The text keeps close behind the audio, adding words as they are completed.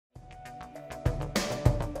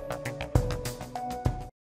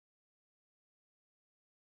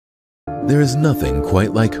There is nothing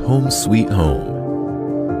quite like home sweet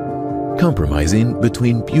home. Compromising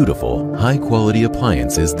between beautiful, high-quality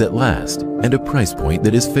appliances that last and a price point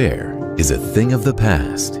that is fair is a thing of the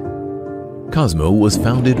past. Cosmo was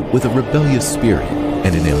founded with a rebellious spirit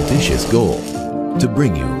and an ambitious goal to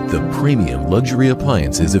bring you the premium luxury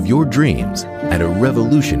appliances of your dreams at a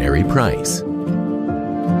revolutionary price.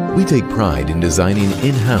 We take pride in designing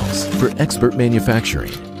in-house for expert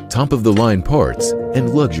manufacturing, top-of-the-line parts, and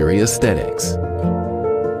luxury aesthetics.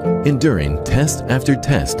 Enduring test after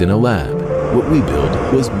test in a lab, what we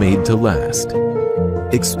build was made to last.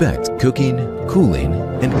 Expect cooking, cooling,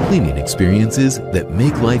 and cleaning experiences that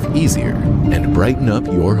make life easier and brighten up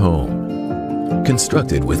your home.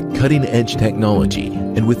 Constructed with cutting-edge technology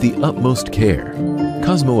and with the utmost care,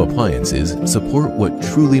 Cosmo appliances support what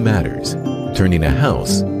truly matters, turning a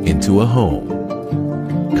house into a home.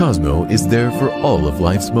 Cosmo is there for all of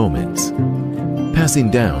life's moments, passing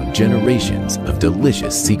down generations of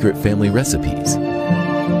delicious secret family recipes,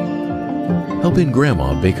 helping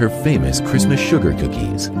Grandma bake her famous Christmas sugar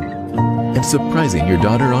cookies, and surprising your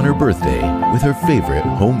daughter on her birthday with her favorite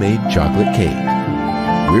homemade chocolate cake.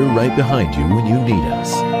 We're right behind you when you need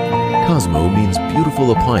us. Cosmo means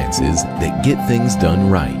beautiful appliances that get things done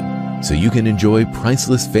right, so you can enjoy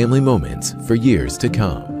priceless family moments for years to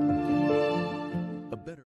come.